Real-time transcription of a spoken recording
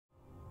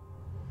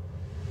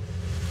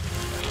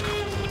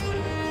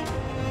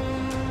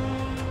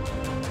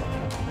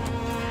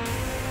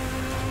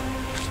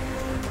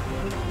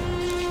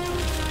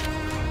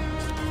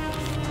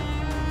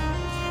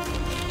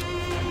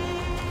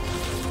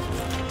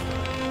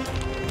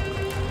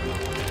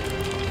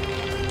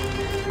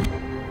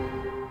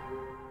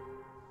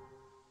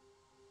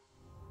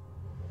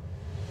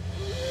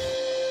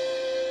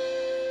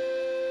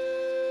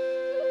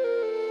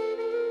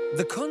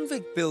The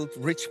convict-built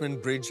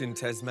Richmond Bridge in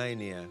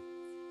Tasmania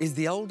is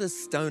the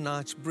oldest stone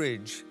arch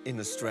bridge in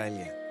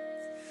Australia.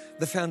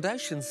 The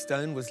foundation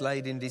stone was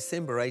laid in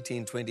December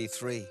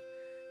 1823,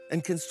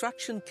 and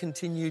construction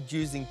continued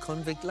using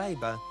convict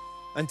labour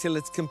until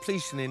its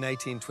completion in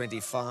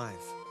 1825.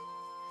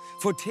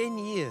 For 10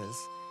 years,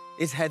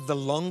 it had the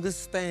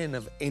longest span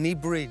of any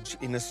bridge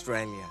in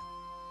Australia.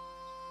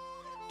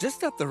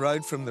 Just up the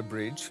road from the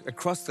bridge,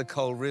 across the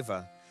Coal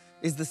River,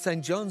 is the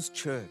St John's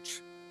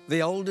Church,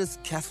 the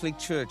oldest Catholic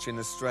church in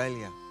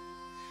Australia.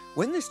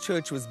 When this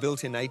church was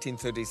built in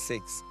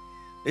 1836,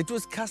 it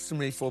was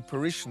customary for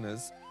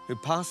parishioners who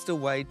passed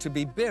away to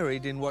be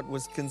buried in what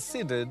was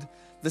considered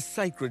the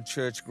sacred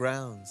church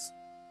grounds.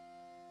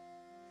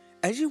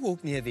 As you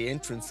walk near the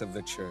entrance of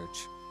the church,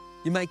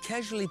 you may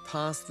casually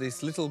pass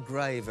this little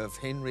grave of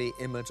Henry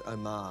Emmett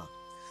Omar,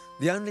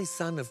 the only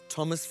son of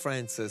Thomas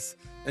Francis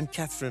and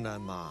Catherine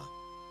Omar.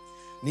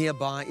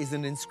 Nearby is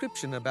an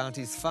inscription about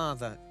his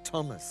father,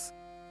 Thomas.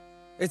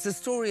 It's a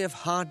story of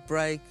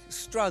heartbreak,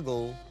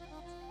 struggle,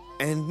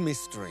 and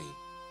mystery.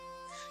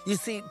 You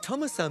see,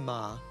 Thomas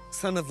Omar,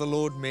 son of the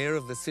Lord Mayor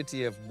of the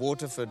city of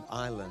Waterford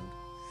Island,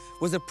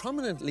 was a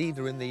prominent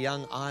leader in the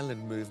Young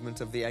Ireland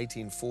movement of the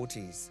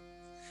 1840s.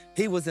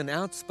 He was an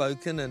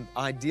outspoken and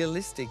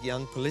idealistic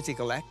young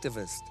political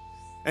activist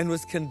and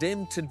was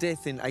condemned to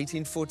death in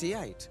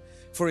 1848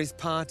 for his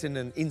part in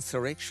an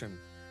insurrection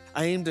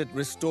aimed at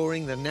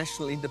restoring the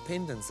national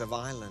independence of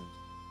Ireland.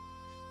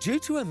 Due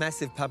to a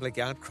massive public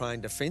outcry in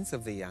defence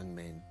of the young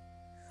men,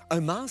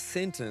 Omar's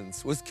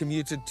sentence was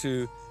commuted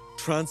to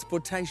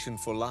transportation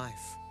for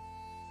life.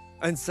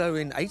 And so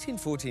in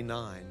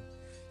 1849,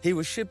 he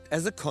was shipped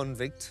as a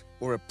convict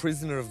or a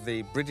prisoner of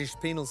the British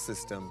penal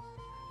system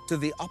to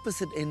the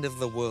opposite end of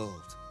the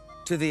world,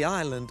 to the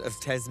island of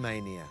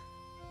Tasmania.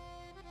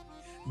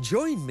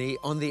 Join me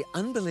on the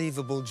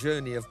unbelievable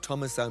journey of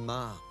Thomas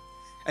Omar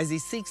as he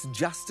seeks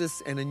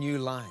justice and a new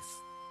life.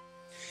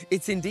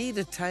 It's indeed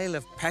a tale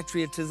of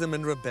patriotism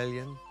and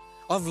rebellion,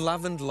 of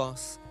love and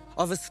loss,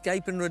 of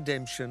escape and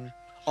redemption,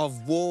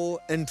 of war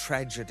and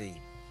tragedy.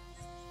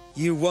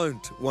 You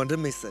won't want to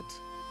miss it.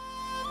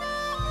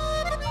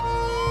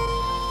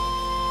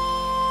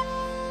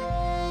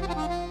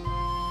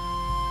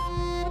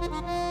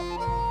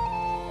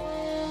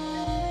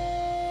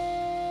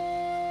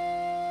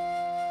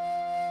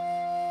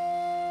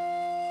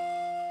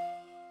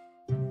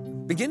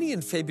 Beginning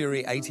in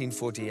February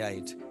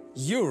 1848,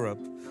 Europe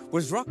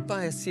was rocked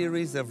by a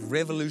series of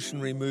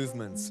revolutionary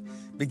movements,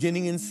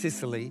 beginning in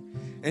Sicily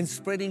and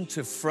spreading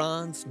to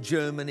France,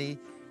 Germany,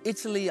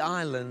 Italy,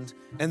 Ireland,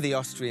 and the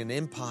Austrian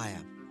Empire.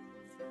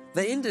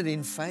 They ended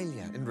in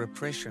failure and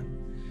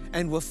repression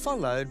and were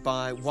followed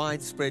by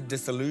widespread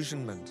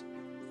disillusionment.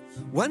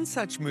 One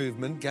such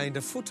movement gained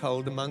a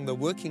foothold among the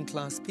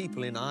working-class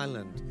people in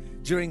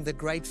Ireland during the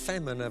Great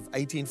Famine of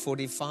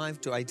 1845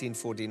 to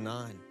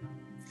 1849.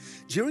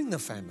 During the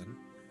famine,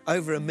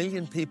 over 1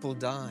 million people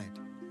died,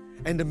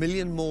 and 1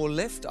 million more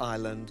left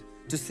Ireland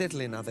to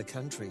settle in other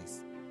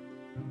countries.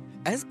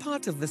 As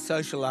part of the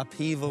social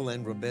upheaval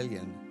and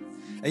rebellion,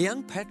 a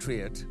young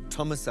patriot,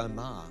 Thomas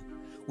Omar,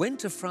 went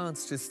to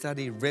France to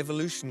study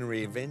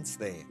revolutionary events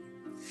there.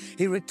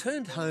 He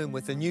returned home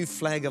with a new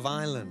flag of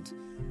Ireland,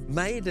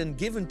 made and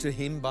given to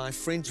him by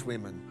French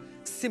women,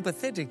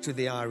 sympathetic to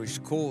the Irish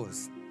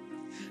cause.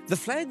 The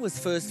flag was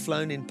first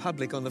flown in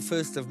public on the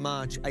 1st of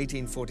March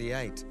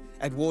 1848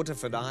 at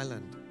Waterford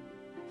Island.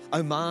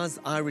 Omar's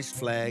Irish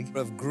flag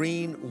of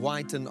green,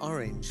 white and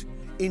orange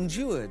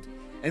endured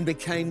and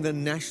became the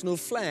national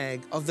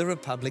flag of the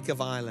Republic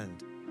of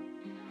Ireland.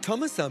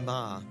 Thomas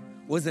Omar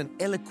was an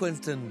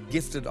eloquent and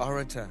gifted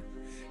orator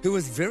who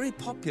was very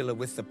popular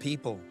with the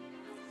people.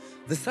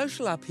 The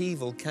social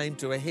upheaval came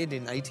to a head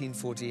in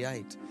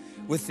 1848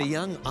 with the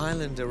Young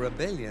Islander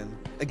Rebellion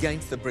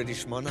against the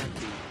British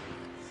monarchy.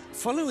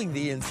 Following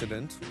the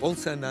incident,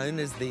 also known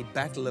as the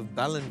Battle of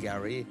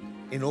Ballingarry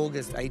in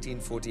August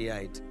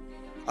 1848,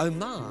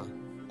 Omar,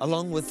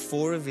 along with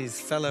 4 of his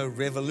fellow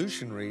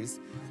revolutionaries,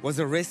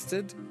 was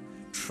arrested,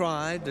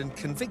 tried and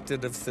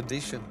convicted of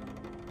sedition.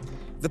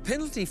 The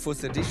penalty for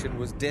sedition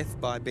was death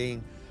by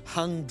being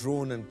hung,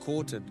 drawn and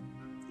quartered.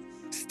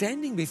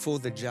 Standing before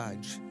the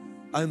judge,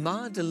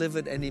 Omar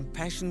delivered an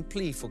impassioned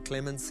plea for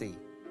clemency.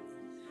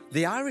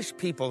 The Irish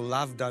people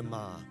loved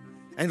Omar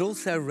and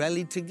also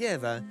rallied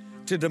together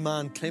to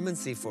demand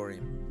clemency for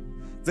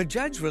him. The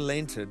judge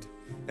relented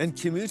and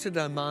commuted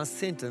Omar's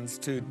sentence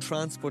to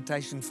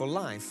transportation for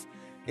life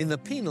in the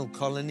penal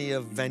colony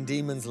of Van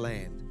Diemen's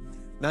Land,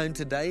 known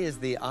today as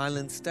the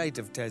island state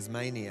of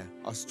Tasmania,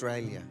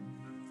 Australia.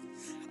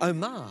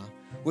 Omar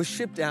was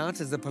shipped out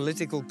as a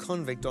political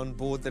convict on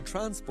board the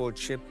transport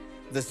ship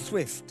the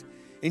Swift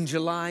in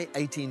July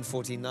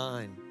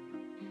 1849.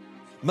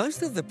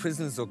 Most of the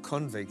prisoners or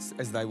convicts,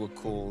 as they were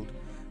called,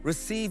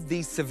 received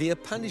these severe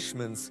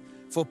punishments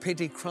for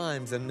petty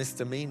crimes and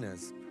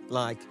misdemeanors,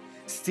 like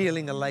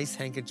stealing a lace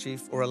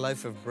handkerchief or a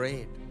loaf of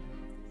bread.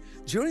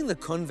 During the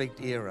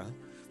convict era,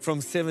 from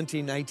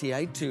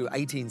 1788 to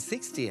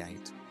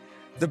 1868,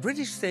 The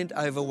British sent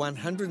over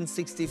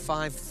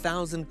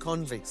 165,000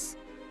 convicts,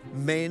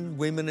 men,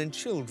 women and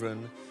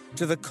children,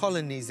 to the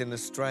colonies in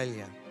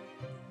Australia.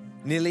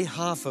 Nearly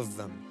half of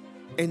them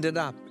ended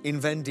up in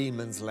Van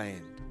Diemen's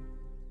Land.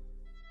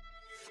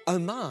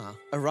 Omar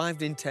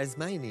arrived in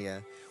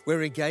Tasmania,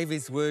 where he gave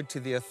his word to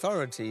the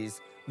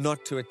authorities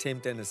not to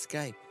attempt an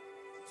escape.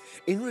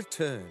 In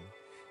return,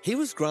 he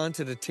was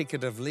granted a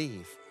ticket of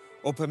leave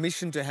or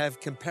permission to have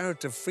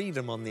comparative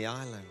freedom on the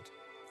island.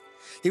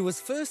 He was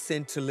first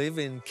sent to live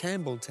in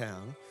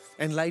Campbelltown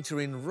and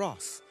later in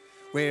Ross,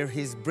 where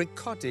his brick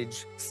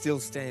cottage still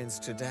stands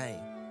today.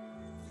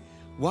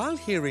 While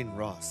here in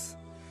Ross,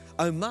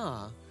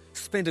 Omar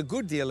spent a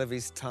good deal of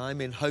his time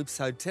in Hope's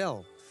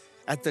Hotel,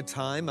 at the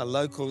time a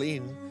local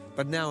inn,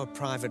 but now a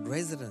private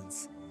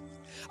residence.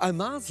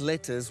 Omar's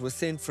letters were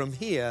sent from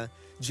here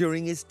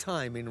during his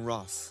time in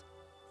Ross.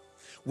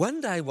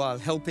 One day, while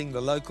helping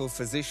the local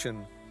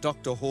physician,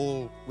 Dr.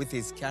 Hall, with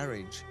his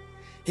carriage,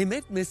 he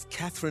met Miss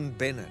Catherine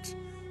Bennett,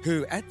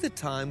 who at the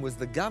time was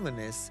the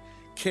governess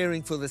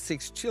caring for the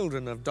 6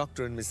 children of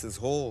Dr. and Mrs.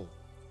 Hall.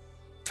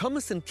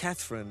 Thomas and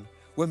Catherine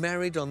were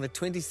married on the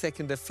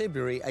 22nd of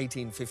February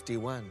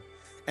 1851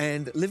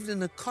 and lived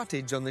in a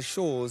cottage on the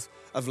shores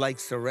of Lake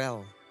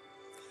Sorell.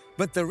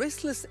 But the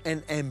restless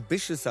and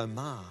ambitious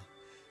Omar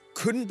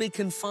couldn't be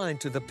confined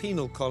to the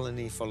penal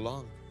colony for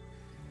long.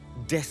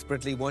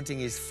 Desperately wanting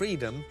his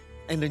freedom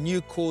and a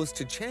new cause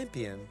to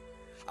champion,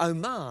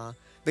 Omar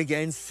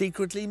began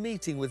secretly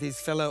meeting with his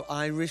fellow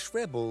Irish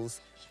rebels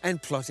and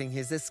plotting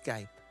his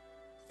escape.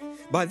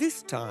 By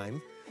this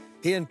time,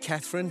 he and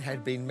Catherine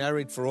had been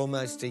married for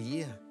almost a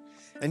year,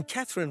 and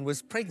Catherine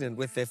was pregnant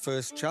with their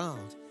first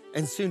child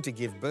and soon to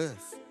give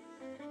birth.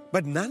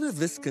 But none of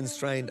this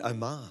constrained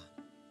Omar.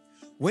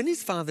 When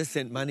his father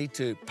sent money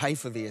to pay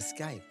for the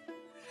escape,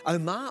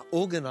 Omar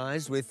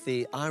organised with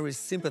the Irish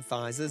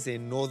sympathisers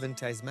in northern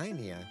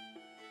Tasmania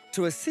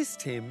to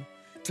assist him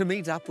to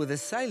meet up with a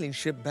sailing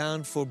ship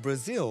bound for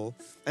Brazil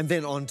and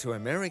then on to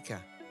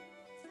America.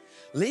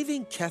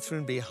 Leaving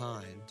Catherine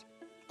behind,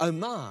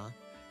 Omar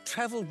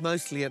travelled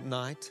mostly at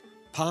night,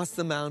 past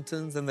the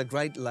mountains and the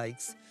Great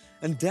Lakes,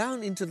 and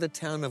down into the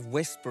town of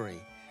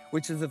Westbury,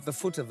 which is at the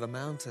foot of the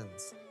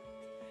mountains.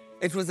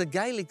 It was a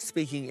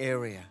Gaelic-speaking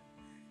area,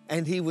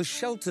 and he was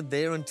sheltered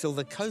there until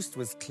the coast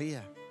was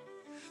clear.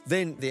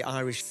 Then the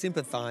Irish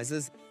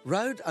sympathisers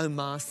rowed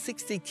Omar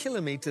 60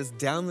 kilometres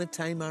down the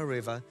Tamar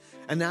River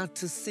and out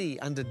to sea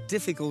under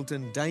difficult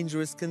and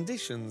dangerous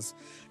conditions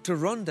to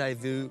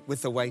rendezvous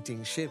with the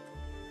waiting ship.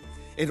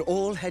 It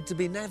all had to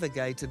be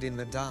navigated in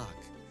the dark,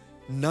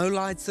 no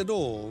lights at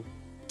all,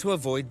 to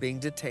avoid being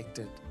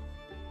detected.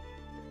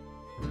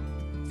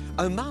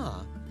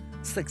 Omar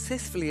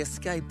successfully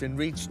escaped and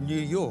reached New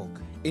York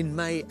in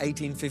May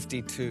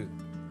 1852.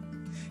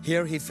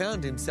 Here he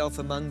found himself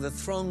among the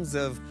throngs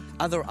of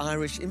other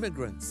Irish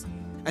immigrants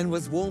and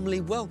was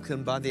warmly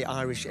welcomed by the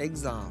Irish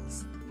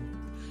exiles.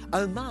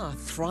 Omar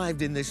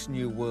thrived in this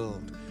new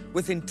world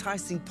with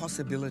enticing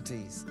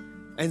possibilities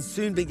and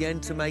soon began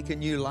to make a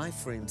new life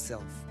for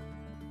himself.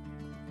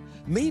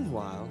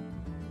 Meanwhile,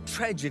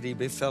 tragedy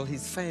befell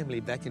his family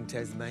back in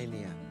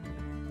Tasmania.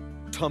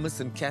 Thomas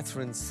and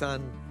Catherine's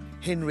son,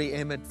 Henry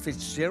Emmett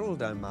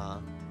Fitzgerald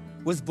Omar,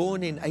 was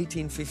born in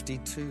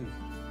 1852,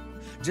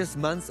 just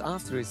months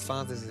after his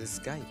father's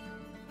escape.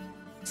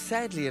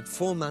 Sadly, at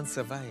 4 months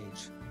of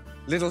age,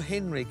 little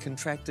Henry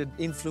contracted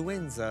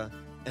influenza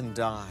and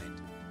died.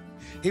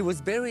 He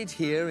was buried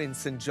here in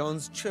St.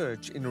 John's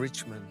Church in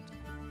Richmond.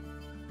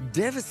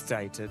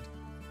 Devastated,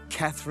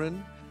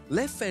 Catherine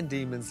left Van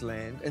Diemen's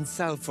Land and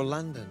sailed for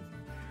London,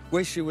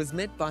 where she was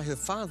met by her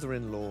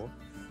father-in-law,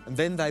 and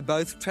then they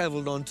both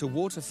travelled on to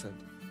Waterford.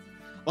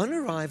 On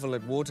arrival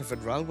at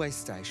Waterford railway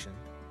station,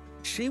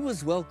 she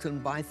was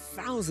welcomed by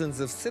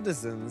thousands of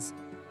citizens.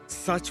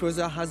 Such was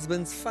her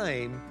husband's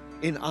fame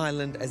in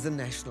Ireland as a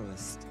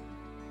nationalist.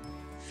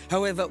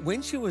 However,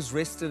 when she was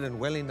rested and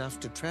well enough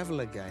to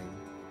travel again,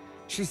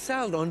 she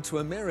sailed on to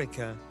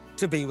America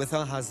to be with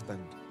her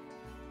husband.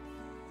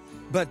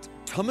 But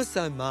Thomas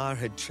Omar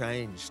had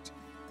changed.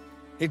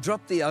 He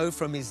dropped the O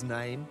from his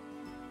name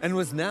and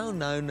was now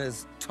known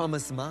as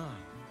Thomas Meager.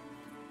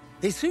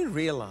 He soon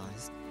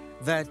realised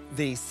that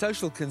the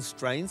social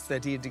constraints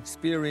that he had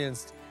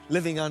experienced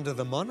living under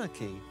the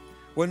monarchy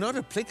were not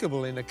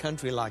applicable in a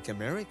country like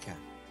America.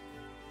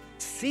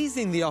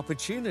 Seizing the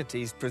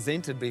opportunities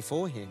presented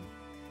before him,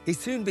 he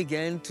soon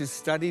began to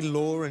study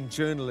law and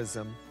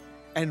journalism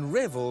and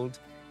revelled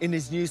in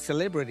his new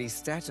celebrity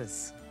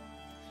status.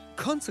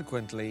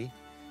 Consequently,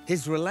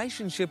 his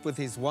relationship with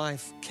his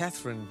wife,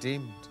 Catherine,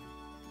 dimmed.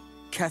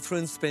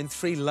 Catherine spent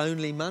 3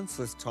 lonely months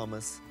with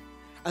Thomas,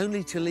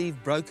 only to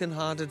leave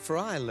broken-hearted for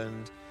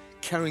Ireland,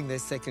 carrying their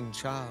second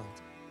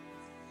child.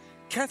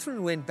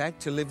 Catherine went back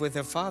to live with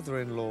her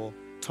father-in-law,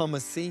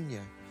 Thomas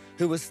Sr.,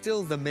 who was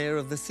still the mayor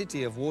of the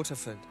city of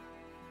Waterford.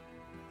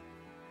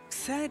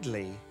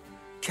 Sadly,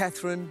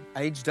 Catherine,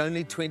 aged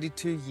only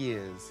 22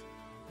 years,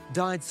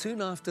 died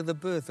soon after the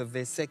birth of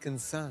their second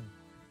son.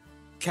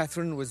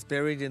 Catherine was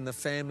buried in the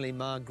family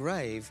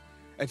grave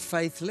at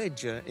Faith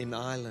Ledger in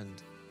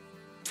Ireland.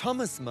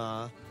 Thomas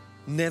Meager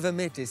never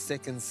met his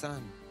second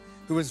son,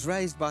 who was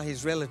raised by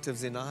his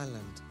relatives in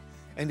Ireland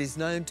and is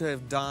known to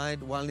have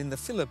died while in the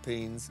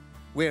Philippines,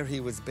 where he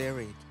was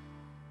buried.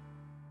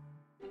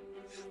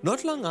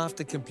 Not long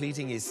after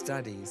completing his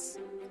studies,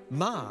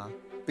 Meager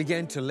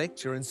began to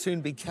lecture and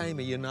soon became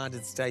a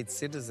United States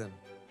citizen.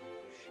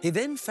 He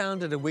then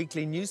founded a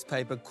weekly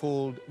newspaper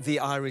called the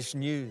Irish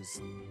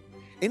News.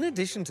 In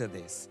addition to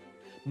this,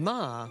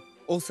 Meager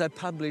also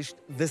published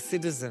The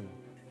Citizen.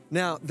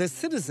 Now, The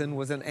Citizen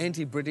was an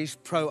anti-British,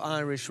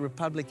 pro-Irish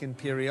Republican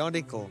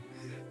periodical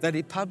that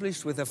he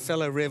published with a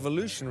fellow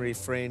revolutionary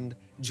friend,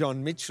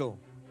 John Mitchell.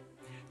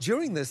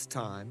 During this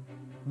time,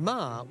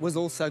 Meager was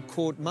also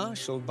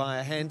court-martialed by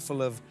a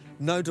handful of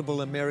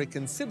notable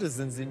American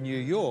citizens in New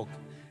York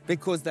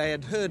because they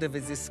had heard of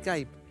his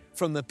escape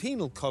from the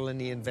penal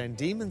colony in Van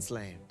Diemen's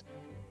Land.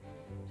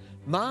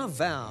 Meager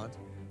vowed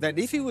that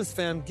if he was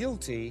found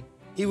guilty,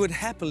 he would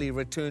happily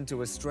return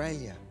to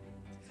Australia.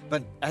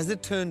 But as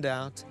it turned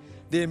out,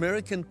 the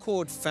American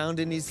court found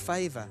in his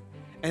favour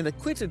and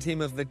acquitted him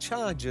of the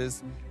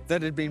charges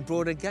that had been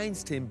brought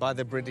against him by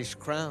the British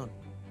Crown.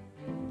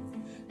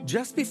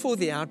 Just before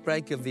the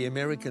outbreak of the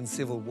American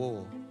Civil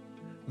War,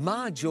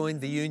 Meager joined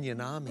the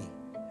Union Army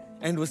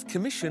and was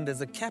commissioned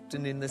as a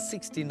captain in the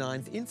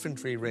 69th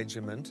Infantry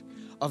Regiment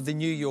of the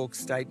New York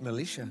State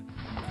Militia.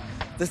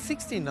 The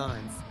 69th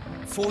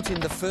fought in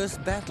the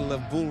First Battle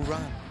of Bull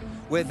Run,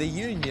 where the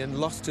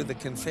Union lost to the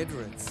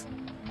Confederates.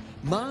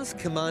 Meagher's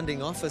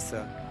commanding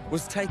officer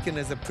was taken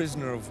as a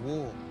prisoner of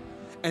war,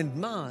 and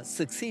Meager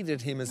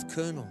succeeded him as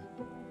colonel.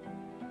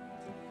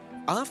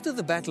 After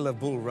the Battle of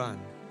Bull Run,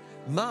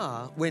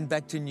 Meager went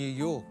back to New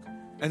York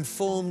and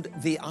formed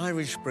the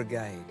Irish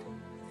Brigade.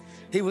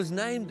 He was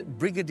named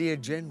Brigadier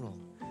General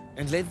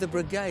and led the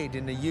brigade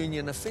in a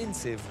Union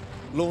offensive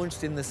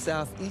launched in the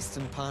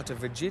southeastern part of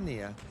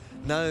Virginia,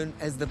 known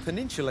as the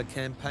Peninsula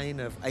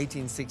Campaign of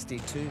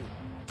 1862.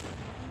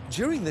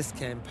 During this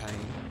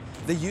campaign,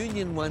 the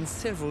Union won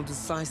several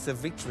decisive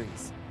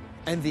victories,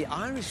 and the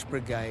Irish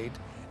Brigade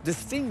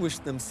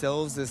distinguished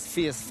themselves as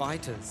fierce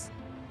fighters.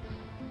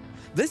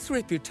 This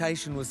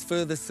reputation was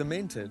further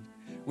cemented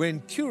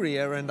when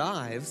Currier and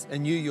Ives, a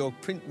New York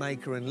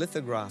printmaker and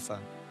lithographer,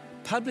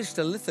 published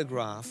a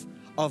lithograph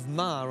of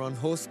Meager on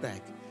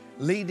horseback,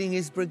 leading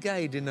his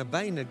brigade in a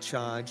bayonet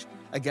charge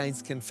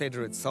against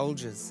Confederate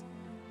soldiers.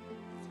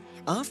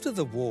 After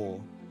the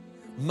war,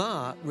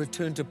 Meager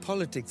returned to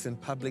politics and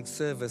public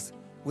service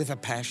with a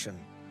passion.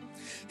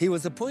 He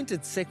was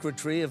appointed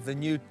Secretary of the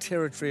new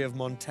Territory of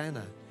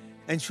Montana,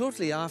 and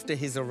shortly after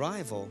his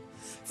arrival,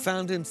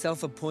 found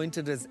himself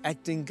appointed as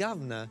acting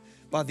governor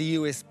by the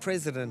US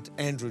President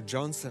Andrew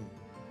Johnson.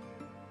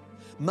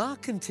 Meager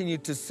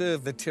continued to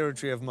serve the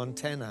Territory of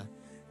Montana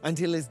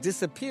until his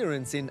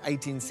disappearance in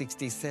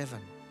 1867.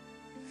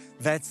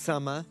 That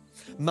summer,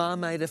 Meager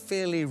made a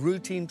fairly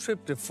routine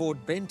trip to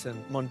Fort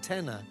Benton,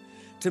 Montana,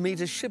 to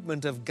meet a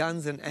shipment of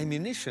guns and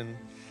ammunition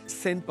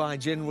sent by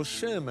General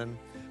Sherman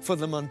for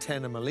the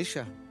Montana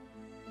militia.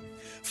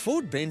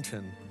 Fort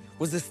Benton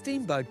was a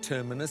steamboat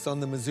terminus on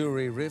the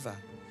Missouri River,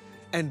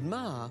 and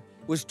Meager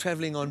was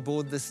travelling on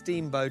board the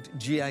steamboat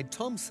G.A.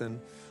 Thompson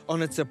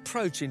on its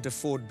approach into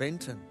Fort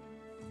Benton.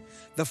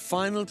 The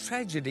final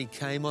tragedy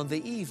came on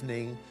the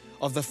evening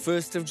of the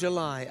 1st of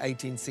July,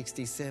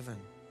 1867,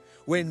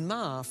 when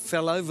Meager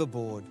fell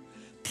overboard,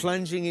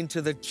 plunging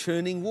into the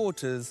churning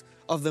waters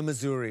of the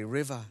Missouri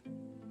River.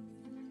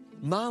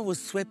 Meager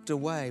was swept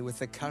away with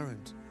the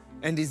current,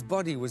 and his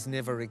body was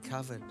never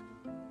recovered.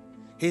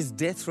 His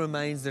death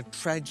remains a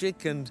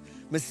tragic and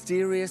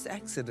mysterious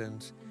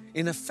accident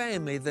in a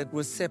family that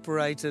was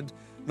separated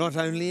not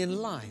only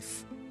in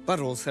life, but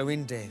also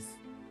in death.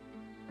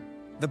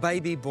 The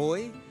baby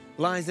boy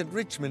lies at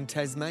Richmond,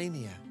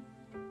 Tasmania.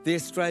 The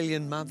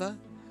Australian mother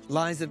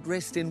lies at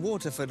rest in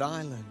Waterford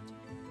Island.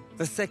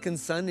 The second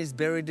son is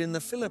buried in the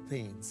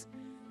Philippines,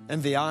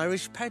 and the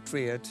Irish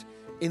Patriot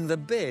in the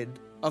bed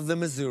of the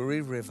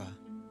Missouri River.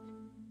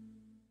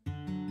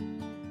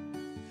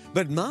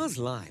 But Meagher's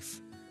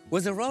life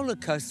was a roller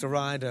coaster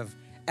ride of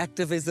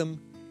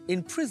activism,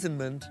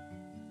 imprisonment,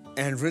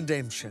 and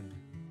redemption.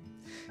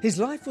 His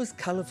life was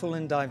colourful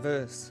and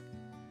diverse.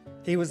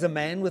 He was a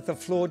man with a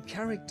flawed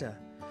character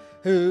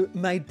who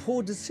made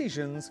poor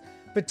decisions,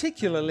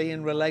 particularly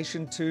in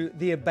relation to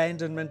the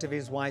abandonment of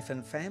his wife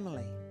and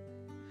family.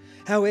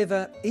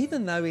 However,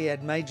 even though he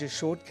had major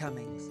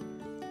shortcomings,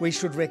 we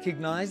should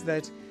recognise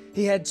that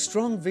he had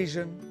strong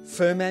vision,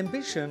 firm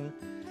ambition,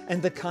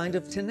 and the kind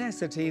of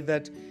tenacity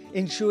that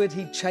ensured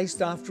he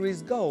chased after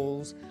his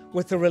goals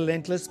with a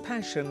relentless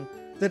passion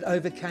that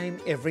overcame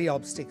every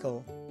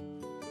obstacle.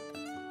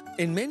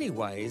 In many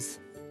ways,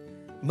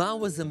 Meager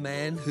was a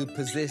man who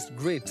possessed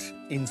grit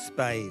in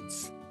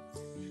spades.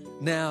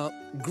 Now,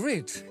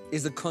 grit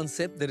is a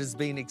concept that has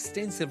been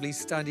extensively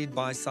studied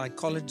by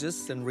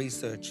psychologists and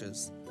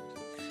researchers.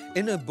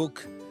 In her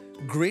book,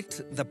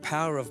 Grit, The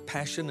Power of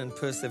Passion and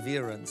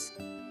Perseverance,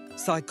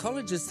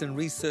 psychologist and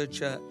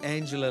researcher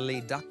Angela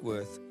Lee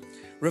Duckworth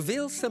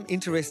reveals some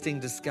interesting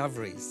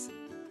discoveries.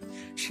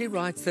 She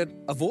writes that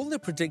of all the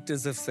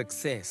predictors of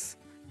success,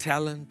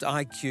 talent,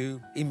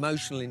 IQ,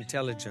 emotional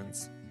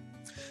intelligence,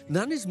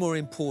 none is more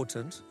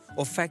important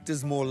or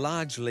factors more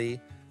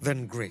largely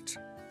than grit.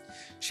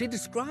 She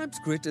describes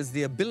grit as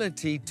the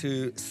ability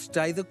to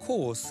stay the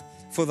course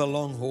for the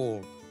long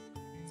haul.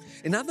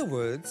 In other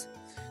words,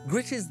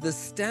 grit is the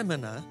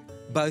stamina,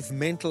 both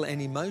mental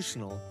and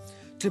emotional,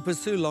 to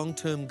pursue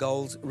long-term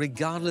goals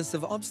regardless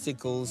of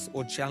obstacles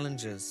or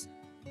challenges.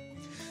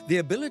 The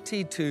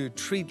ability to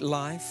treat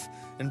life,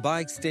 and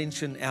by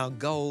extension our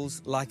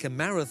goals, like a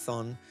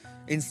marathon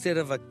instead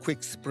of a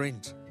quick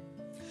sprint.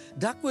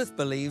 Duckworth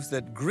believes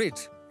that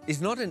grit is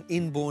not an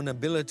inborn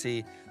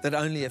ability that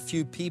only a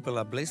few people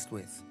are blessed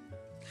with.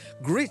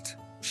 Grit,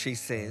 she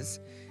says,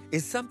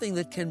 is something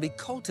that can be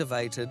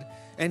cultivated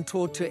and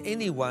taught to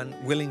anyone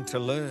willing to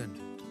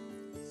learn.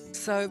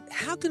 So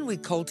how can we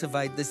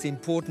cultivate this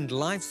important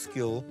life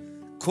skill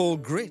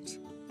called grit?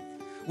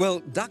 Well,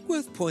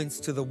 Duckworth points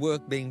to the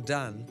work being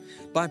done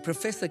by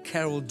Professor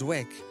Carol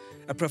Dweck,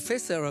 a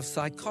professor of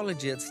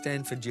psychology at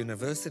Stanford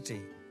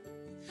University.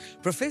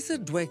 Professor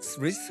Dweck's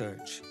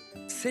research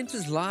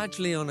centers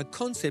largely on a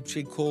concept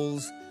she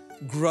calls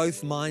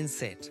growth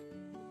mindset.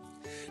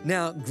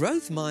 Now,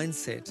 growth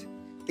mindset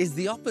is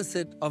the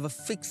opposite of a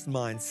fixed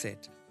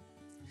mindset.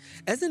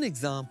 As an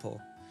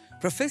example,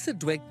 Professor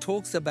Dweck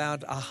talks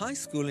about a high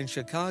school in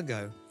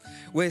Chicago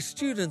where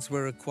students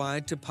were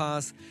required to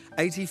pass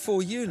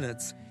 84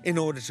 units in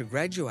order to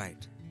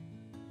graduate.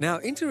 Now,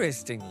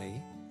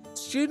 interestingly,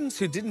 students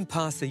who didn't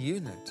pass a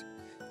unit,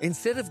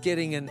 instead of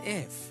getting an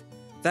F,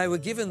 they were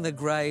given the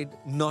grade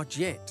not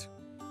yet.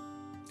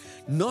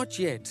 Not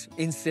yet,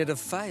 instead of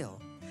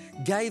fail,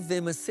 gave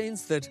them a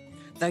sense that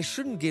they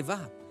shouldn't give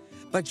up,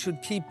 but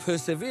should keep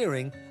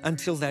persevering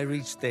until they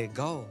reached their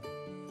goal.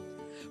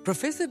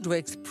 Professor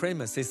Dweck's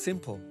premise is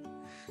simple.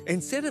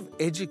 Instead of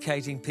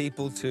educating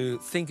people to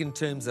think in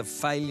terms of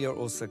failure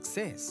or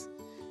success,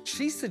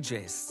 she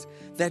suggests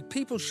that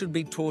people should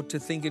be taught to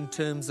think in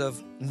terms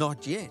of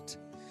not yet,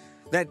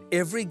 that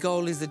every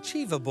goal is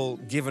achievable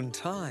given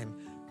time,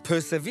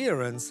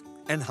 perseverance,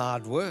 and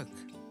hard work.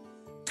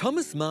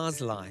 Thomas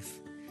Meagher's life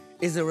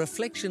is a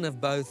reflection of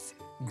both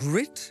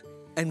grit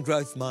and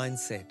growth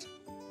mindset.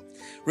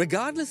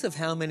 Regardless of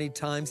how many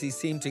times he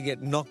seemed to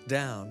get knocked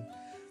down,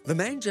 the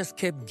man just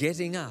kept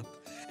getting up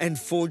and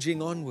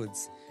forging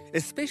onwards,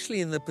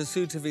 especially in the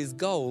pursuit of his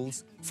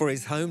goals for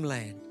his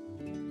homeland.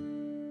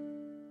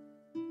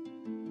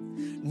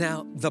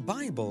 Now, the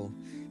Bible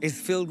is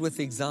filled with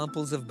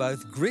examples of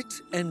both grit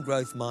and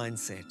growth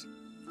mindset.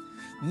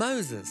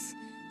 Moses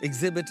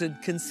exhibited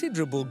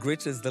considerable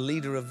grit as the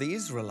leader of the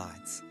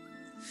Israelites.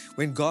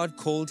 When God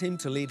called him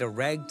to lead a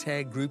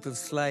ragtag group of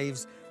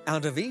slaves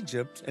out of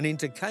Egypt and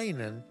into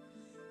Canaan,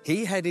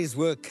 he had his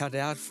work cut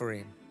out for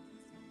him.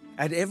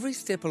 At every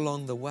step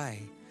along the way,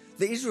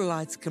 the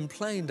Israelites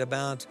complained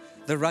about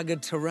the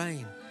rugged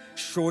terrain,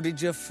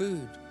 shortage of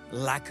food,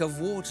 lack of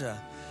water,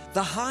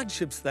 the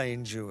hardships they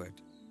endured.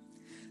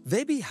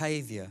 Their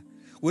behavior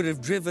would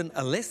have driven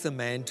a lesser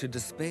man to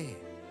despair.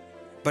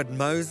 But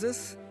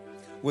Moses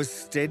was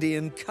steady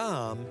and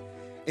calm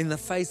in the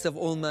face of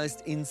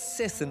almost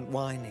incessant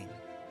whining.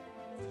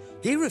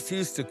 He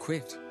refused to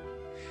quit.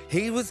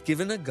 He was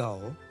given a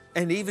goal,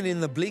 and even in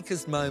the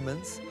bleakest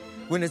moments,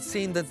 when it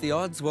seemed that the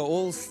odds were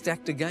all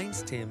stacked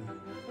against him,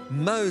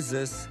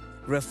 Moses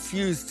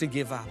refused to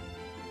give up.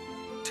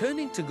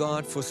 Turning to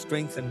God for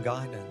strength and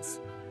guidance,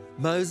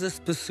 Moses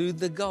pursued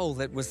the goal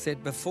that was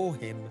set before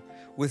him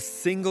with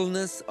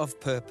singleness of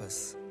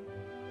purpose.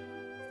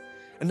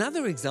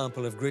 Another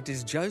example of grit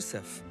is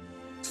Joseph.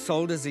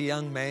 Sold as a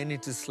young man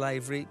into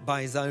slavery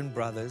by his own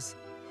brothers,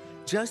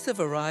 Joseph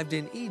arrived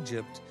in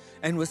Egypt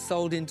and was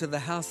sold into the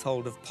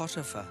household of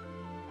Potiphar.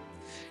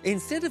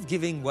 Instead of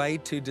giving way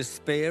to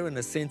despair and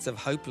a sense of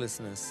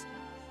hopelessness,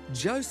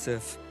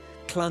 Joseph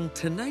clung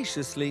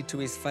tenaciously to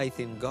his faith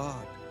in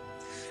God.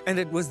 And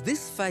it was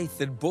this faith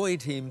that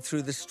buoyed him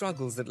through the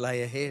struggles that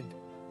lay ahead.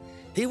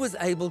 He was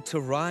able to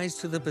rise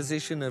to the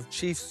position of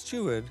chief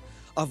steward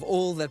of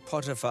all that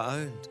Potiphar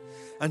owned,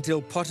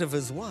 until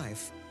Potiphar's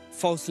wife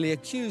falsely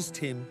accused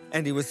him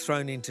and he was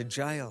thrown into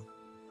jail.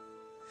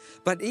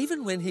 But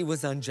even when he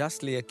was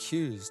unjustly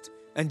accused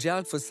and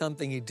jailed for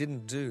something he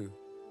didn't do,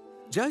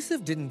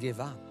 Joseph didn't give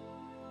up.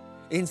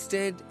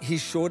 Instead, he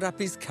shored up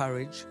his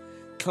courage,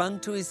 clung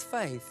to his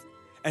faith,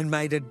 and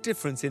made a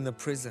difference in the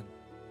prison.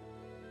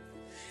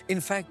 In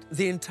fact,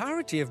 the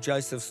entirety of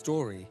Joseph's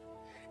story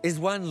is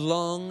one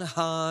long,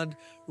 hard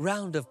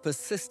round of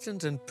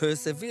persistent and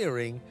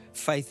persevering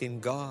faith in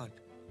God.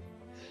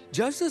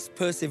 Joseph's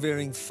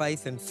persevering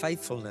faith and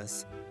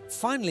faithfulness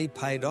finally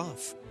paid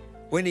off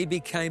when he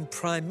became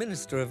Prime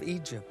Minister of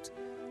Egypt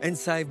and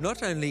saved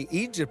not only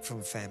Egypt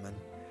from famine,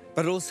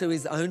 but also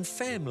his own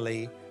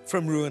family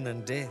from ruin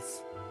and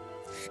death.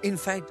 In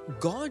fact,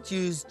 God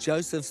used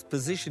Joseph's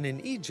position in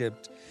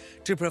Egypt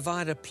to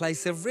provide a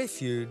place of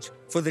refuge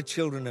for the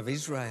children of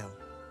Israel.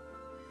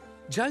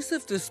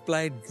 Joseph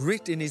displayed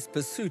grit in his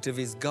pursuit of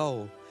his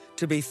goal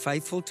to be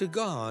faithful to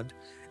God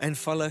and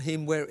follow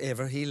him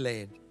wherever he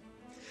led.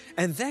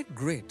 And that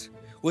grit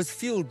was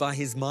fueled by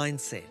his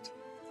mindset,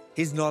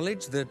 his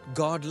knowledge that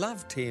God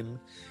loved him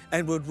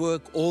and would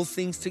work all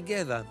things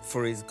together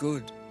for his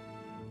good.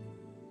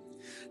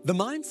 The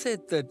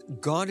mindset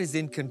that God is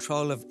in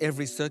control of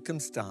every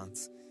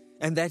circumstance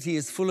and that he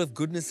is full of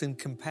goodness and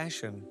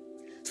compassion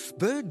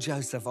spurred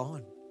Joseph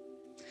on.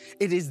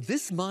 It is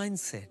this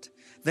mindset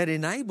that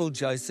enabled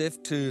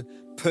Joseph to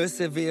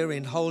persevere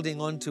in holding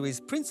on to his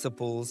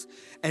principles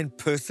and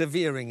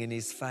persevering in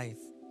his faith.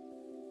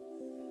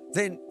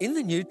 Then in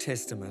the New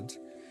Testament,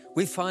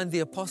 we find the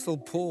Apostle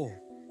Paul,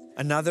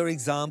 another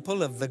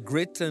example of the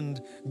grit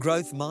and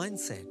growth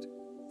mindset.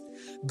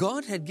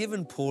 God had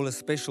given Paul a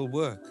special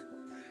work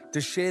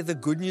to share the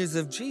good news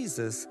of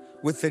Jesus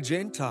with the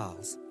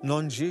Gentiles,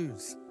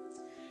 non-Jews.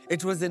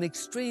 It was an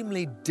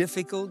extremely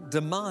difficult,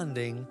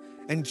 demanding,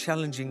 and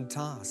challenging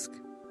task.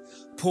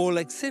 Paul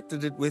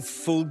accepted it with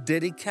full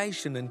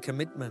dedication and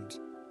commitment.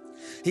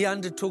 He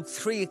undertook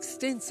 3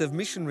 extensive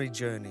missionary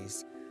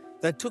journeys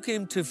that took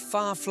him to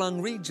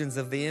far-flung regions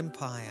of the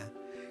empire,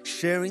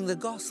 sharing the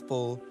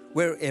gospel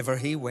wherever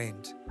he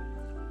went.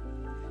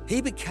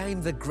 He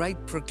became the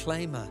great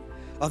proclaimer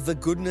of the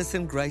goodness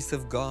and grace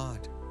of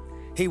God.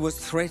 He was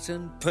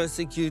threatened,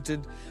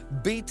 persecuted,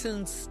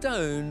 beaten,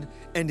 stoned,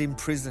 and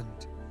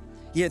imprisoned.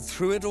 Yet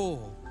through it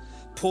all,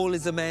 Paul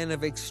is a man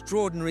of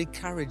extraordinary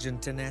courage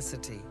and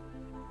tenacity.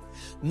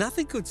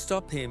 Nothing could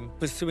stop him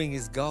pursuing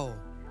his goal,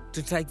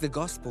 to take the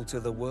gospel to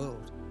the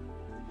world.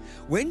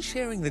 When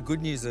sharing the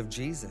good news of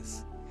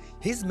Jesus,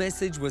 his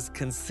message was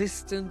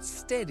consistent,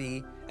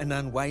 steady, and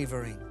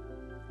unwavering.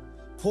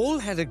 Paul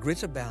had a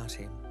grit about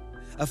him,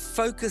 a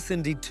focus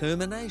and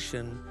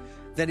determination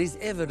that is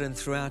evident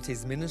throughout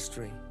his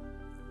ministry.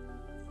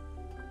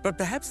 But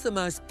perhaps the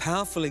most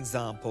powerful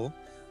example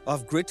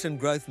of grit and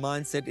growth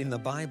mindset in the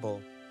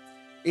Bible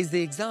is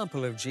the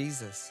example of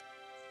Jesus.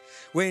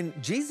 When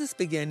Jesus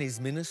began his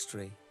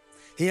ministry,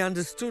 he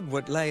understood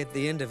what lay at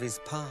the end of his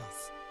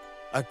path,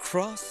 a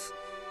cross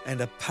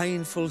and a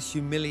painful,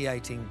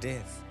 humiliating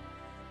death.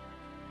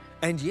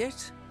 And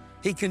yet,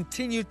 he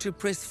continued to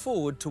press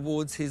forward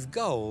towards his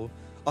goal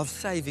of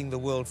saving the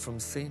world from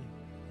sin.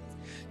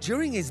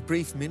 During his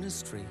brief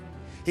ministry,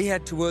 he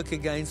had to work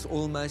against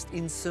almost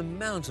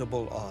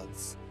insurmountable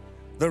odds.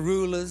 The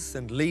rulers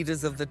and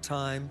leaders of the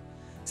time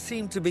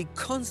seemed to be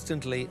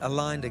constantly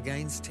aligned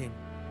against him.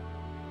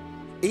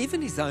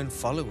 Even his own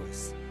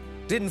followers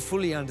didn't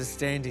fully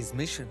understand his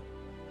mission.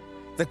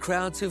 The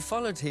crowds who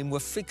followed him were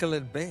fickle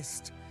at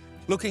best,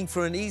 looking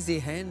for an easy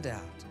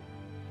handout.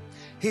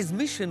 His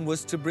mission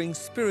was to bring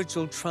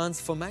spiritual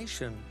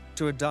transformation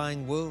to a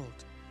dying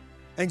world,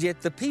 and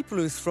yet the people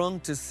who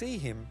thronged to see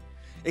him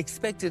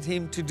expected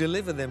him to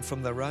deliver them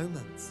from the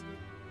Romans.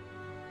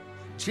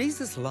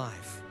 Jesus'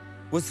 life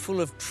was full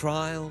of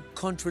trial,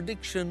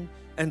 contradiction,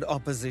 and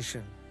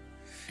opposition.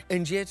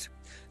 And yet,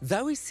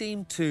 though he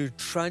seemed to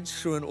trudge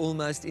through an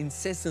almost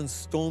incessant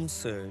storm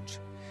surge,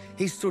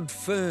 he stood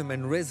firm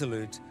and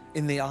resolute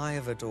in the eye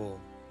of it all.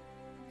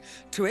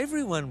 To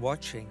everyone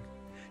watching,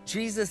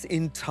 Jesus'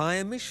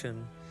 entire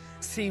mission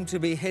seemed to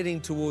be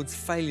heading towards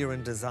failure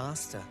and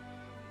disaster.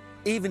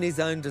 Even his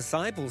own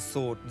disciples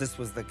thought this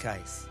was the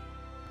case.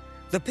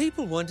 The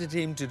people wanted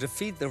him to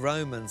defeat the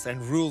Romans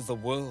and rule the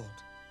world.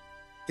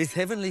 His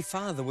heavenly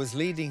Father was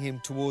leading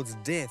him towards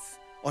death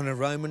on a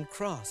Roman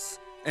cross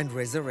and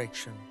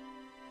resurrection.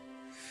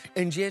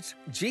 And yet,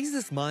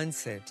 Jesus'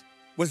 mindset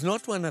was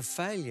not one of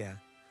failure,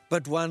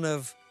 but one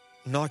of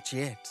not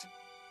yet.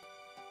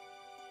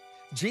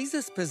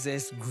 Jesus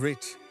possessed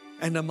grit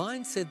and a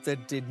mindset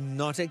that did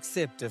not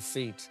accept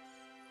defeat.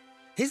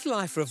 His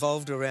life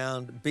revolved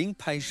around being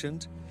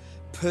patient,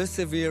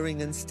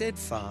 persevering, and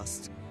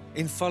steadfast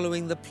in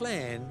following the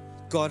plan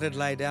God had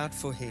laid out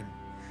for him.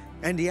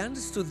 And he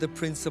understood the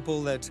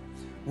principle that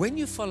when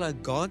you follow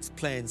God's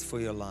plans for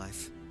your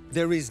life,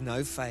 there is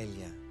no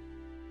failure.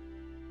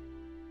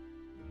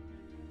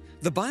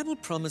 The Bible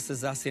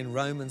promises us in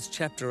Romans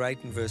chapter 8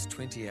 and verse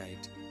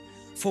 28,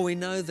 "For we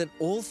know that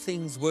all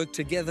things work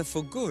together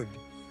for good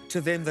to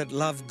them that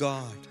love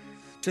God,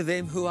 to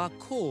them who are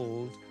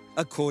called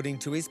according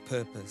to his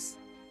purpose."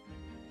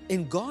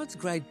 In God's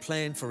great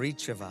plan for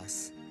each of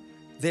us,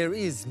 there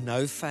is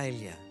no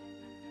failure.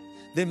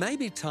 There may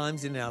be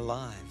times in our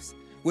lives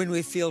when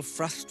we feel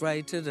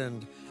frustrated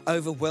and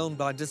overwhelmed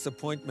by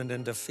disappointment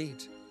and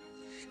defeat.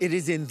 It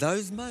is in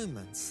those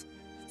moments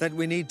that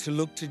we need to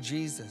look to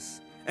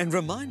Jesus and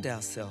remind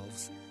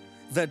ourselves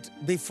that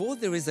before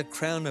there is a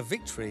crown of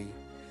victory,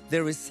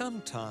 there is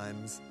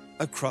sometimes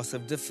a cross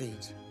of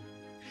defeat.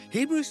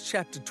 Hebrews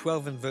chapter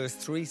 12 and verse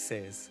 3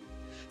 says,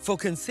 "For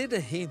consider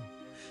him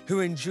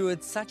who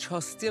endured such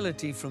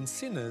hostility from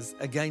sinners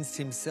against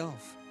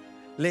himself,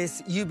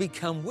 lest you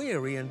become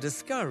weary and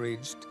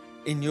discouraged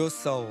in your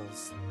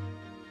souls."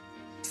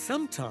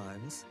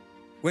 Sometimes,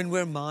 when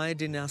we're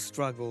mired in our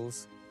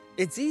struggles,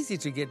 it's easy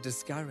to get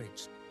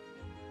discouraged.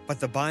 But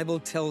the Bible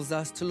tells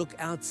us to look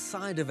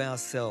outside of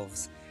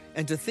ourselves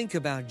and to think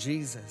about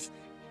Jesus.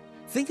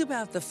 Think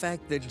about the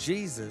fact that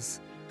Jesus,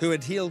 who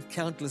had healed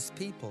countless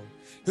people,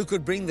 who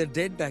could bring the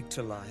dead back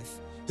to life,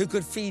 who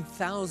could feed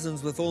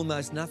thousands with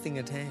almost nothing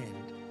at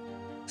hand,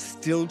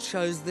 still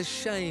chose the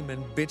shame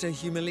and bitter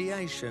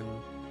humiliation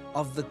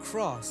of the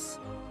cross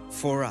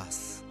for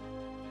us.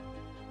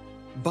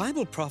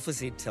 Bible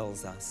prophecy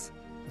tells us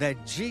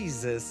that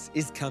Jesus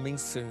is coming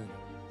soon.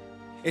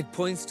 It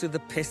points to the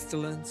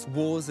pestilence,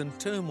 wars and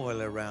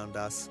turmoil around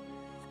us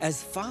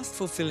as fast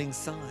fulfilling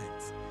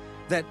signs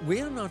that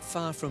we are not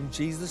far from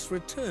Jesus'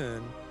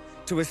 return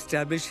to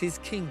establish his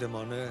kingdom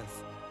on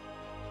earth.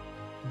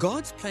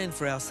 God's plan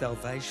for our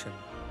salvation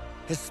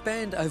has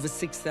spanned over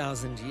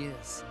 6,000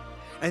 years,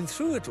 and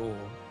through it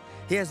all,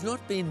 he has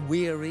not been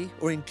weary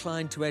or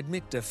inclined to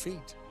admit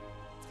defeat.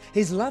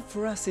 His love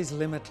for us is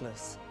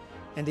limitless,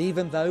 and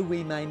even though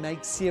we may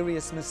make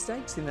serious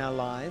mistakes in our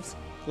lives,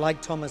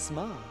 like Thomas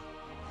Meager,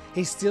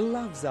 he still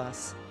loves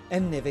us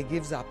and never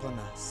gives up on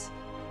us.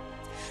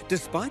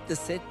 Despite the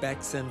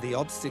setbacks and the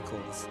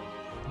obstacles,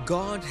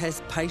 God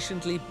has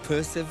patiently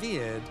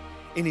persevered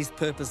in his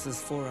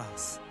purposes for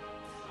us.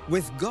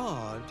 With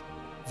God,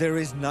 there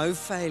is no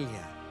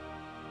failure,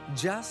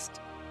 just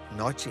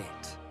not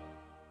yet.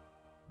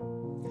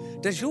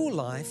 Does your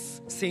life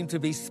seem to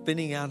be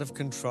spinning out of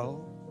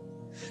control?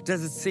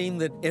 Does it seem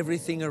that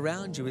everything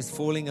around you is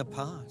falling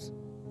apart?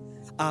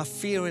 Are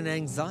fear and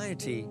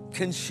anxiety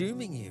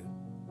consuming you?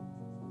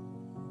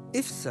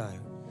 If so,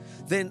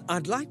 then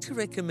I'd like to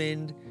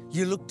recommend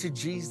you look to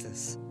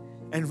Jesus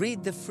and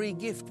read the free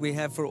gift we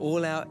have for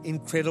all our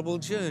incredible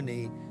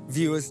journey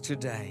viewers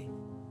today.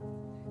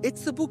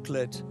 It's the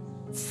booklet,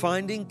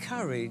 Finding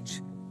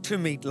Courage to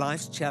Meet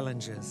Life's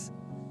Challenges.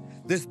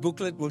 This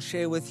booklet will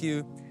share with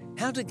you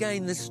how to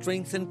gain the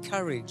strength and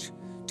courage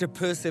to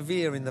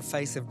persevere in the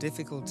face of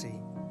difficulty,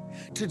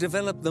 to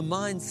develop the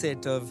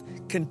mindset of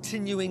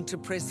continuing to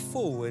press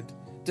forward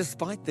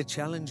despite the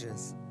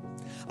challenges.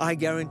 I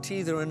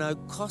guarantee there are no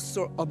costs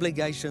or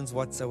obligations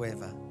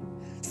whatsoever.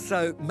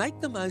 So make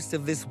the most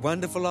of this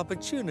wonderful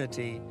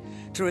opportunity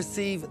to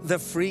receive the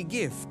free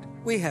gift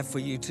we have for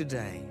you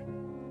today.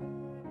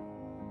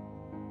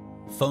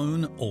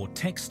 Phone or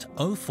text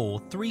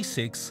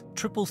 0436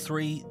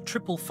 333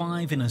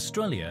 555 in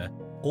Australia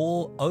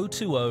or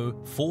 020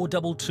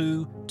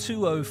 422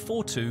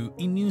 2042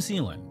 in New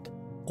Zealand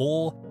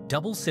or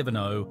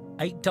 770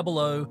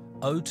 800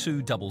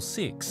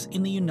 0266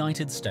 in the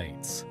United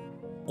States.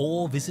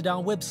 Or visit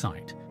our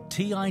website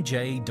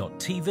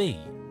tij.tv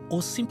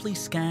or simply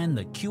scan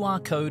the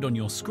QR code on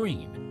your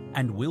screen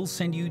and we'll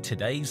send you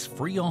today's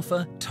free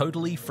offer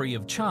totally free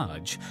of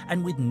charge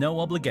and with no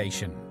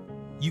obligation.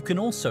 You can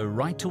also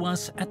write to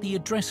us at the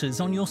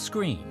addresses on your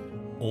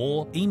screen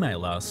or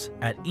email us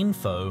at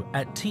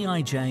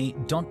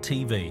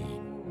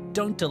info@tij.tv.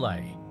 Don't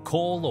delay.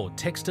 Call or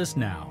text us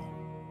now.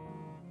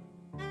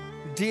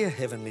 Dear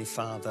Heavenly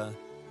Father,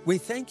 we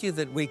thank you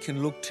that we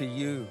can look to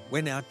you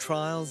when our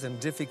trials and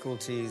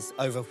difficulties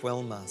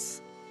overwhelm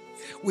us.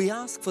 We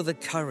ask for the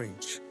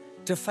courage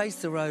to face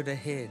the road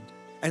ahead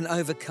and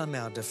overcome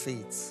our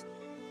defeats.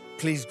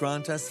 Please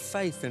grant us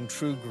faith and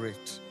true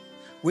grit.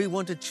 We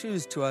want to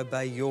choose to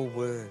obey your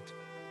word.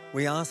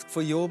 We ask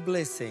for your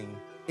blessing.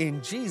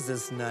 In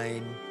Jesus'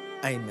 name,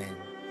 amen.